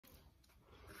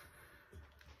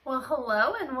Well,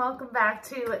 hello and welcome back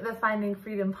to the Finding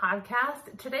Freedom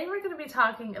podcast. Today we're going to be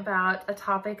talking about a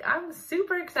topic I'm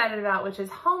super excited about, which is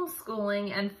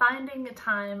homeschooling and finding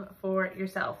time for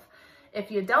yourself. If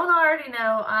you don't already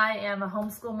know, I am a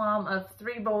homeschool mom of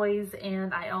 3 boys,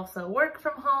 and I also work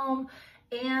from home,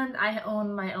 and I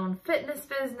own my own fitness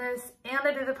business, and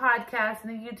I do the podcast and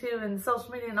the YouTube and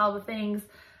social media and all the things.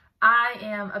 I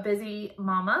am a busy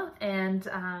mama, and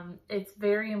it's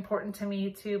very important to me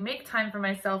to make time for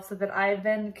myself so that I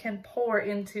then can pour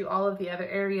into all of the other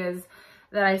areas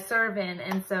that I serve in.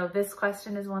 And so this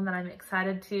question is one that I'm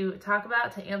excited to talk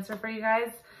about, to answer for you guys,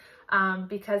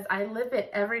 because I live it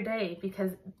every day,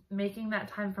 because making that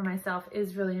time for myself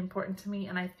is really important to me.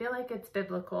 And I feel like it's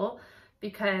biblical,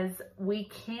 because we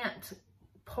can't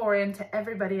pour into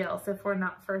everybody else if we're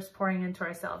not first pouring into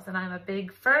ourselves. And I'm a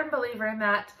big, firm believer in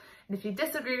that. And if you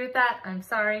disagree with that, I'm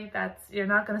sorry, you're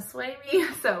not going to sway me,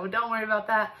 so don't worry about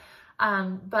that.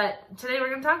 But today we're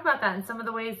going to talk about that and some of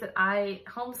the ways that I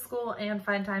homeschool and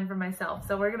find time for myself.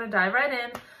 So we're going to dive right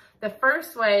in. The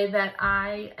first way that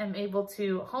I am able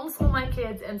to homeschool my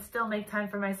kids and still make time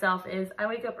for myself is I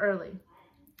wake up early.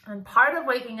 And part of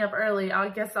waking up early, I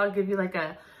guess I'll give you like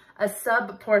a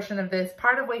sub portion of this.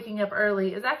 Part of waking up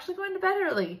early is actually going to bed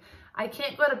early. I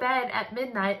can't go to bed at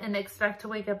midnight and expect to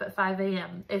wake up at 5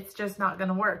 a.m. It's just not going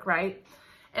to work, right?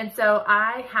 And so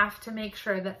I have to make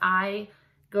sure that I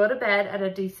go to bed at a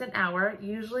decent hour,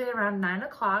 usually around 9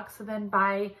 o'clock. So then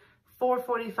by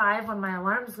 4:45, when my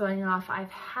alarm's going off,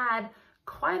 I've had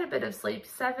quite a bit of sleep.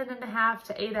 7.5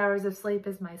 to 8 hours of sleep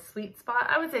is my sweet spot.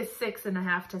 I would say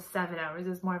 6.5 to 7 hours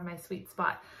is more of my sweet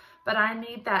spot. But I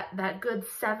need that good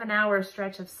 7-hour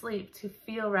stretch of sleep to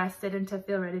feel rested and to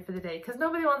feel ready for the day. Because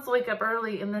nobody wants to wake up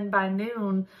early and then by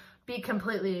noon be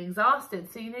completely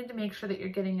exhausted. So you need to make sure that you're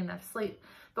getting enough sleep.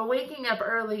 But waking up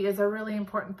early is a really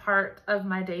important part of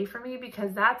my day for me,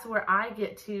 because that's where I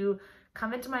get to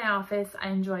come into my office. I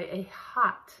enjoy a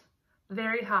hot,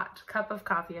 very hot cup of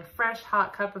coffee, a fresh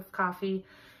hot cup of coffee.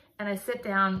 And I sit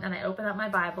down and I open up my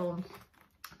Bible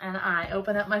and I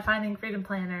open up my Finding Freedom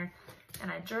Planner. And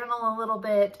I journal a little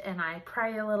bit and I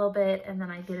pray a little bit, and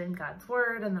then I get in God's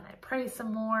word and then I pray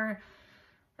some more.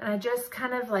 And I just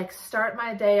kind of like start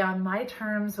my day on my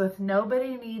terms, with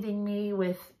nobody needing me,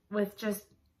 with just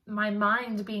my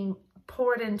mind being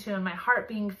poured into and my heart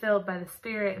being filled by the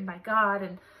Spirit and by God,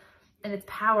 and it's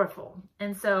powerful.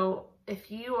 And so if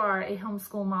you are a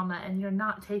homeschool mama and you're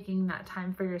not taking that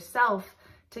time for yourself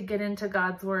to get into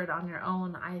God's word on your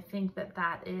own, I think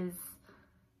that is,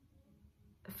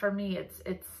 for me,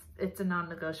 it's a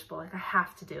non-negotiable. Like, I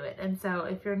have to do it. And so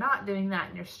if you're not doing that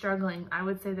and you're struggling, I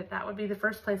would say that would be the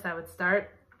first place I would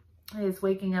start, is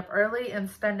waking up early and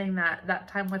spending that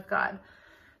time with God.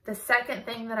 The second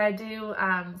thing that I do,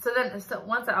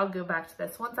 I'll go back to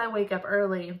this. Once I wake up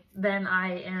early, then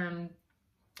I am,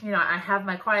 I have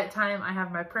my quiet time, I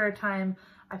have my prayer time,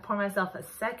 I pour myself a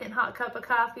second hot cup of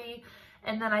coffee,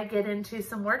 and then I get into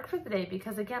some work for the day,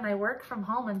 because again, I work from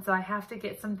home, and so I have to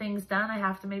get some things done. I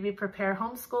have to maybe prepare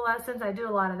homeschool lessons. I do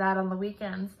a lot of that on the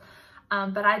weekends.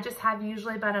 But I just have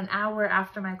usually about an hour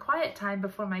after my quiet time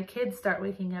before my kids start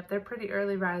waking up. They're pretty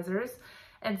early risers.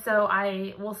 And so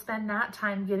I will spend that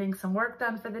time getting some work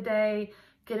done for the day,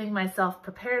 getting myself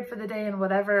prepared for the day in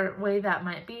whatever way that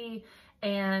might be,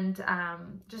 and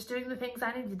just doing the things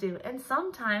I need to do. And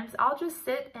sometimes I'll just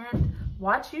sit and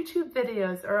watch YouTube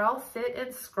videos, or I'll sit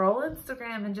and scroll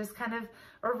Instagram and just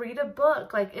or read a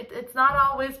book. Like, it's not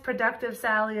always productive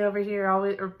Sally over here,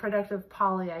 or productive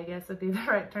Polly, I guess would be the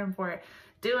right term for it,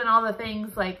 doing all the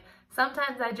things. Like,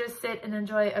 sometimes I just sit and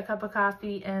enjoy a cup of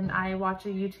coffee and I watch a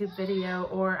YouTube video,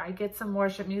 or I get some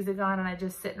worship music on and I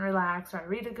just sit and relax, or I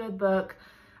read a good book.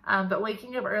 But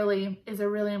waking up early is a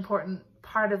really important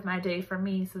part of my day for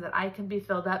me, so that I can be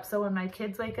filled up. So when my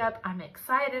kids wake up, I'm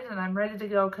excited and I'm ready to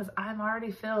go, because I'm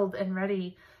already filled and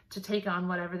ready to take on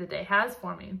whatever the day has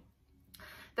for me.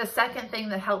 The second thing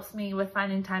that helps me with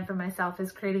finding time for myself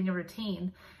is creating a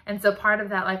routine. And so part of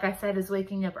that, like I said, is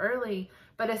waking up early.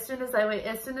 But as soon as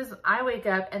I wake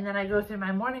up and then I go through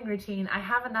my morning routine, I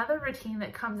have another routine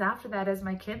that comes after that as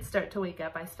my kids start to wake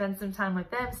up. I spend some time with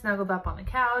them, snuggled up on the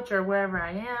couch or wherever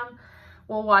I am.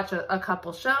 We'll watch a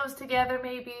couple shows together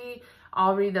maybe.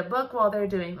 I'll read a book while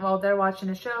they're watching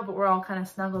a show, but we're all kind of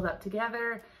snuggled up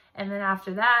together. And then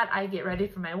after that, I get ready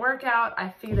for my workout. I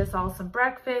feed us all some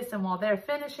breakfast, and while they're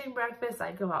finishing breakfast,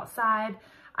 I go outside,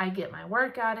 I get my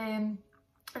workout in.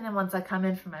 And then once I come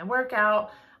in from my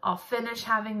workout, I'll finish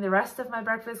having the rest of my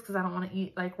breakfast, because I don't want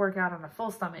to work out on a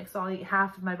full stomach. So I'll eat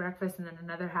half of my breakfast and then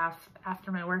another half after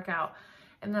my workout.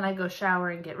 and then I go shower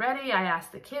and get ready. I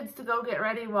ask the kids to go get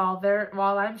ready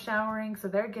while I'm showering, so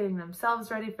they're getting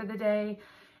themselves ready for the day.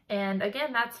 And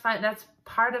again, that's fine. That's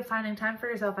part of finding time for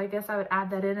yourself. I guess I would add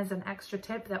that in as an extra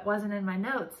tip that wasn't in my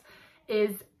notes,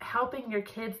 is helping your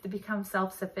kids to become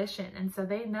self-sufficient. And so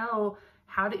they know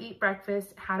how to eat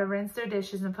breakfast, how to rinse their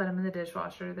dishes and put them in the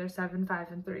dishwasher. They're 7,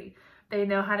 5, and 3. They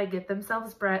know how to get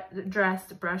themselves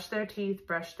dressed, brush their teeth,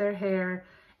 brush their hair.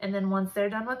 And then once they're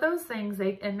done with those things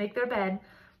and make their bed,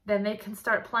 then they can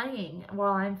start playing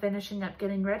while I'm finishing up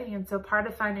getting ready. And so part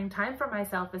of finding time for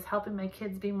myself is helping my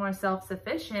kids be more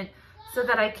self-sufficient so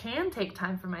that I can take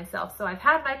time for myself. So I've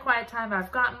had my quiet time,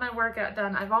 I've gotten my workout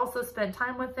done, I've also spent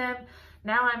time with them.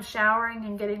 Now I'm showering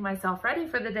and getting myself ready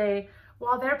for the day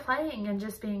while they're playing and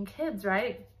just being kids,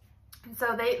 right? And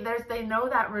so they know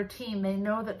that routine. They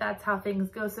know that that's how things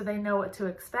go, so they know what to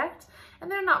expect. And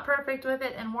they're not perfect with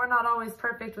it, and we're not always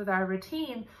perfect with our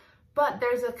routine, but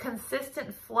there's a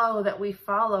consistent flow that we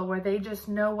follow where they just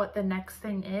know what the next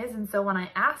thing is. And so when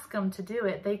I ask them to do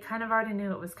it, they kind of already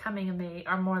knew it was coming, and they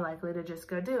are more likely to just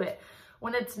go do it.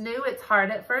 When it's new, it's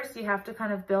hard at first. You have to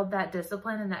kind of build that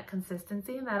discipline and that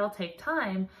consistency, and that'll take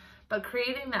time. But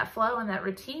creating that flow and that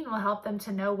routine will help them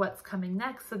to know what's coming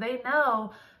next. So they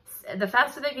know the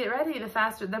faster they get ready,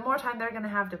 the more time they're going to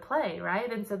have to play,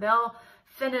 right? And so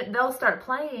they'll start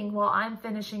playing while I'm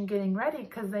finishing getting ready,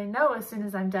 because they know as soon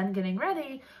as I'm done getting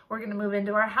ready, we're going to move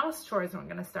into our house chores, and we're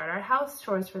going to start our house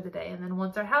chores for the day. And then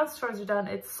once our house chores are done,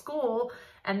 it's school.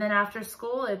 And then after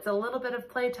school, it's a little bit of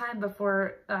playtime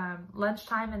before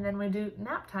lunchtime, and then we do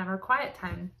nap time or quiet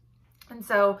time. And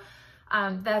so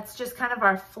that's just kind of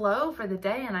our flow for the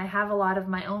day. And I have a lot of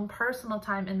my own personal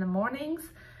time in the mornings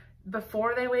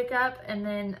before they wake up, and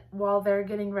then while they're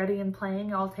getting ready and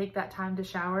playing, I'll take that time to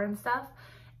shower and stuff.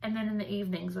 And then in the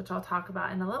evenings, which I'll talk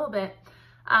about in a little bit.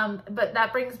 But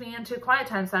that brings me into quiet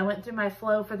time. So I went through my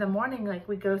flow for the morning. Like,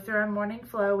 we go through our morning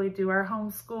flow, we do our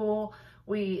homeschool,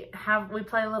 we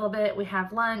play a little bit, we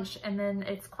have lunch, and then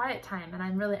it's quiet time. And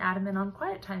I'm really adamant on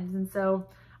quiet times. And so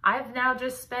I've now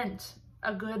just spent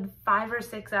a good 5 or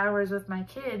 6 hours with my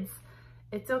kids.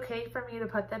 It's okay for me to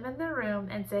put them in their room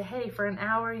and say, hey, for an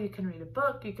hour, you can read a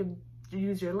book, you can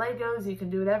use your Legos, you can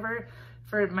do whatever.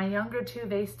 For my younger two,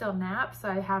 they still nap, so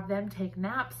I have them take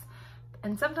naps.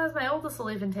 And sometimes my oldest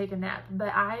will even take a nap,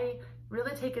 but I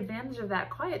really take advantage of that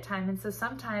quiet time. And so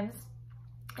sometimes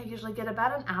I usually get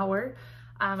about an hour.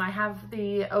 I have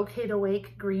the okay to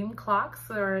wake green clocks,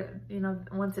 or,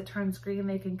 once it turns green,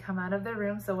 they can come out of their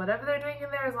room. So whatever they're doing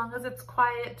in there, as long as it's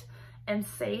quiet and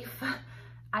safe,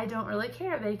 I don't really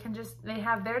care. They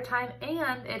have their time,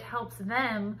 and it helps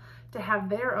them to have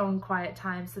their own quiet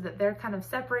time, so that they're kind of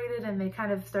separated and they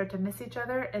kind of start to miss each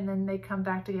other, and then they come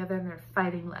back together and they're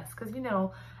fighting less. Because,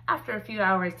 after a few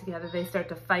hours together, they start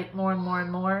to fight more and more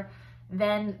and more.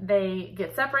 Then they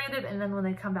get separated, and then when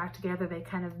they come back together, they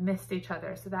kind of missed each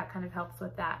other. So that kind of helps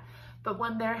with that. But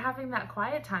when they're having that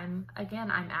quiet time, again,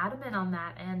 I'm adamant on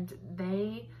that, and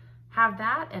they have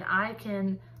that, and I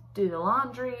can do the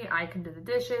laundry, I can do the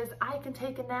dishes, I can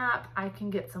take a nap, I can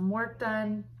get some work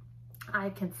done,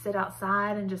 I can sit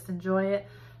outside and just enjoy it.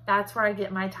 That's where I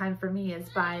get my time for me, is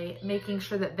by making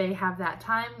sure that they have that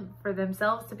time for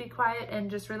themselves to be quiet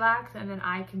and just relax, and then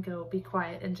I can go be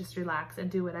quiet and just relax and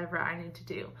do whatever I need to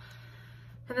do.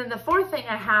 And then the fourth thing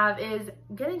I have is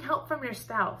getting help from your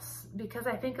spouse, because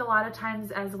I think a lot of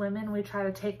times as women, we try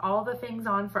to take all the things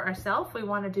on for ourselves. We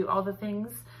want to do all the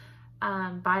things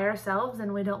by ourselves,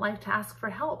 and we don't like to ask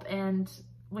for help, and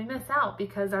we miss out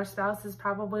because our spouse is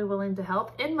probably willing to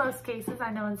help. In most cases,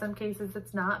 I know in some cases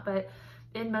it's not, but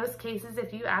in most cases,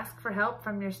 if you ask for help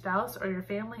from your spouse or your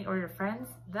family or your friends,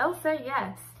 they'll say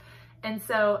yes. And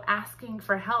so asking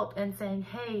for help and saying,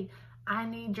 hey, I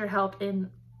need your help in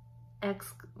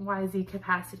XYZ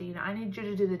capacity. I need you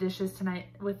to do the dishes tonight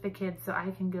with the kids so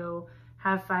I can go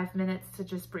have 5 minutes to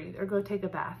just breathe, or go take a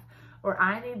bath. Or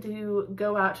I need to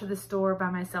go out to the store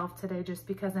by myself today just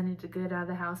because I need to get out of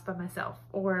the house by myself.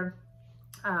 Or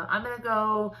I'm gonna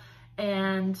go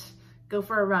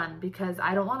for a run because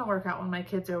I don't wanna work out when my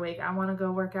kids are awake. I wanna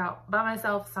go work out by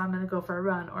myself, so I'm gonna go for a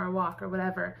run or a walk or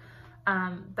whatever.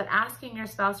 But asking your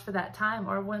spouse for that time,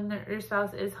 or when your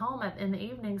spouse is home in the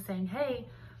evening, saying, hey,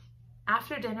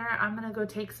 after dinner, I'm gonna go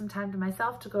take some time to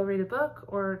myself to go read a book,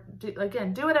 or do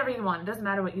whatever you want. It doesn't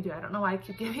matter what you do. I don't know why I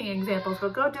keep giving examples,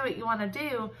 but go do what you wanna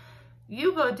do.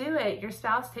 You go do it. Your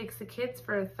spouse takes the kids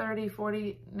for 30,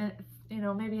 40 minutes,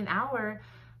 maybe an hour,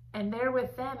 and they're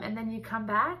with them. And then you come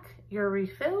back, you're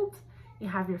refilled, you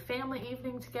have your family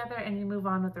evening together, and you move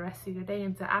on with the rest of your day.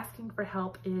 And so asking for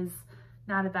help is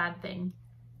not a bad thing.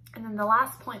 And then the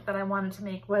last point that I wanted to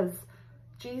make was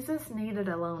Jesus needed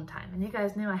alone time. And you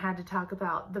guys knew I had to talk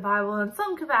about the Bible in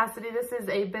some capacity. This is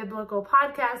a biblical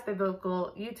podcast,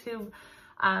 biblical YouTube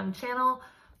channel.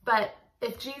 But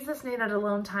if Jesus needed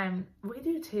alone time, we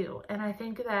do too. And I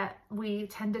think that we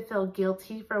tend to feel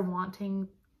guilty for wanting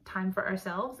time for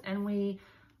ourselves. And we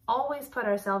always put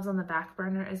ourselves on the back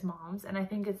burner as moms. And I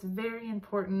think it's very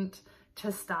important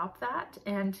to stop that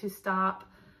and to stop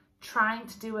trying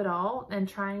to do it all and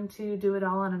trying to do it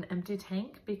all on an empty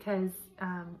tank, because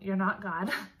you're not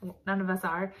God. None of us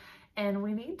are. And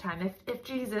we need time. If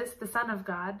Jesus, the Son of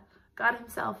God, God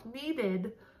himself,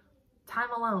 needed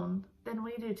time alone, then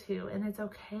we do too. And it's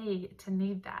okay to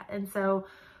need that. And so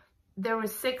there were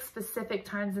 6 specific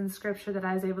times in scripture that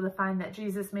I was able to find that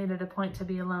Jesus made it a point to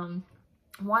be alone.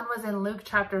 One was in Luke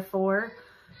chapter 4.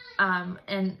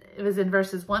 And it was in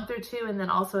verses 1 through 2, and then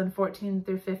also in 14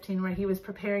 through 15, where he was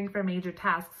preparing for major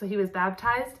tasks. So he was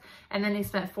baptized, and then he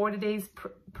spent 40 days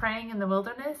praying in the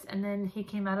wilderness, and then he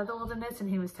came out of the wilderness and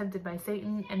he was tempted by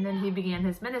Satan, and then he began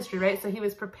his ministry, right? So he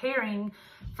was preparing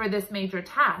for this major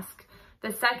task.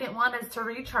 The second one is to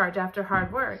recharge after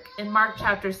hard work. In Mark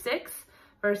chapter 6,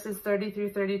 verses 30 through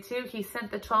 32, he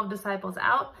sent the 12 disciples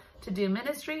out to do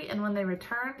ministry, and when they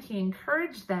returned, he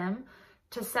encouraged them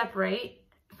to separate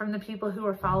from the people who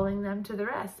were following them to the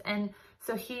rest. And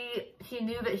so he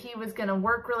knew that he was going to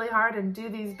work really hard and do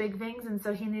these big things. And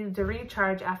so he needed to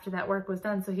recharge after that work was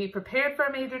done. So he prepared for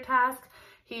a major task.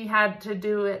 He had to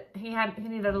do it. He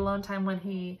needed alone time when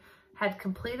he had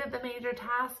completed the major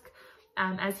task.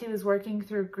 As he was working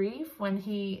through grief,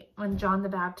 when John the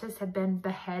Baptist had been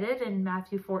beheaded in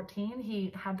Matthew 14,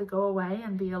 he had to go away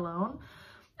and be alone.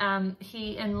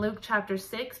 In Luke chapter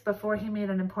 6, before he made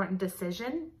an important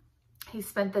decision, he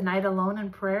spent the night alone in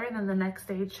prayer, and then the next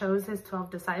day chose his 12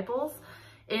 disciples.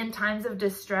 In times of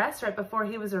distress, right before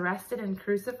he was arrested and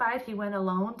crucified, he went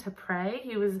alone to pray.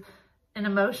 He was in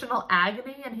emotional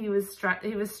agony and he was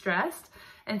stressed.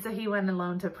 And so he went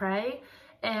alone to pray.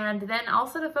 And then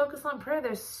also to focus on prayer.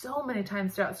 There's so many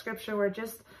times throughout scripture where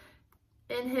just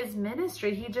in his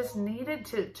ministry, he just needed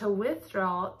to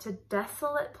withdraw to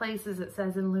desolate places. It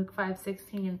says in Luke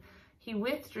 5:16, he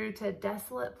withdrew to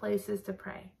desolate places to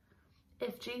pray.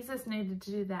 If Jesus needed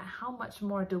to do that, how much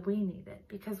more do we need it?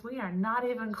 Because we are not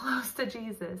even close to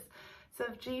Jesus. So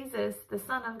if Jesus, the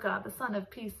Son of God, the Son of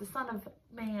Peace, the Son of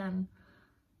Man,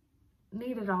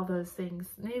 needed all those things,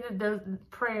 needed those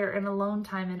prayer and alone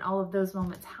time in all of those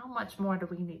moments, how much more do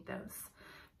we need those?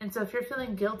 And so if you're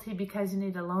feeling guilty because you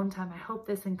need alone time, I hope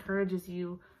this encourages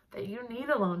you that you need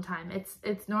alone time.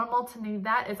 It's normal to need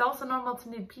that. It's also normal to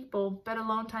need people, but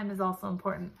alone time is also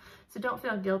important. So don't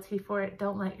feel guilty for it.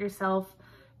 Don't let yourself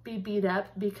be beat up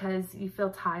because you feel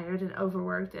tired and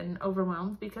overworked and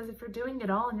overwhelmed, because if you're doing it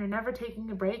all and you're never taking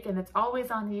a break and it's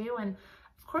always on you, and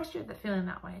of course you're feeling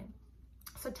that way.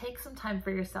 So take some time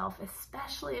for yourself,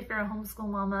 especially if you're a homeschool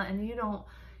mama and you don't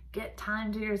get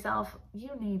time to yourself.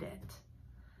 You need it.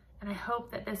 And I hope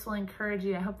that this will encourage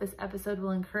you. I hope this episode will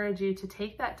encourage you to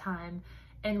take that time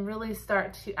and really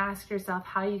start to ask yourself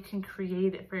how you can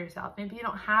create it for yourself. Maybe you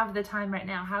don't have the time right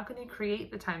now. How can you create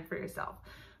the time for yourself?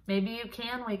 Maybe you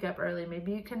can wake up early.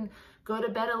 Maybe you can go to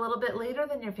bed a little bit later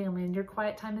than your family and your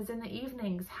quiet time is in the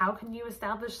evenings. How can you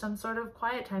establish some sort of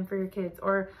quiet time for your kids,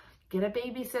 or get a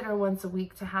babysitter once a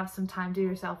week to have some time to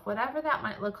yourself? Whatever that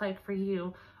might look like for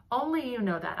you, only you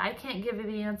know that. I can't give you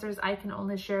the answers. I can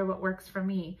only share what works for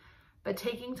me. But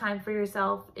taking time for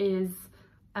yourself is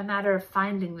a matter of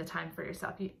finding the time for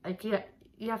yourself. You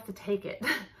have to take it.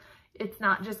 It's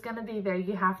not just going to be there.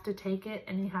 You have to take it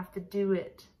and you have to do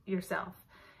it yourself.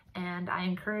 And I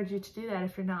encourage you to do that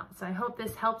if you're not. So I hope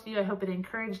this helped you. I hope it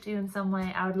encouraged you in some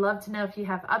way. I would love to know if you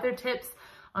have other tips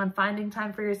on finding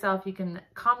time for yourself. You can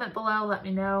comment below, let me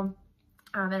know.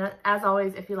 And as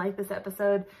always, if you like this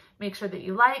episode, make sure that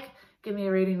you give me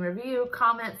a rating, review,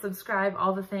 comment, subscribe,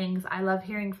 all the things. I love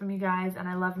hearing from you guys, and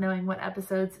I love knowing what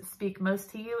episodes speak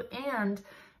most to you. And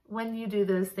when you do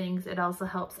those things, it also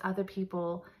helps other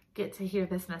people get to hear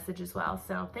this message as well.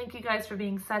 So thank you guys for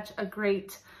being such a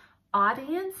great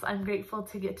audience. I'm grateful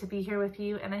to get to be here with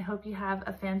you, and I hope you have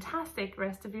a fantastic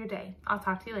rest of your day. I'll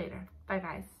talk to you later. Bye,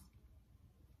 guys.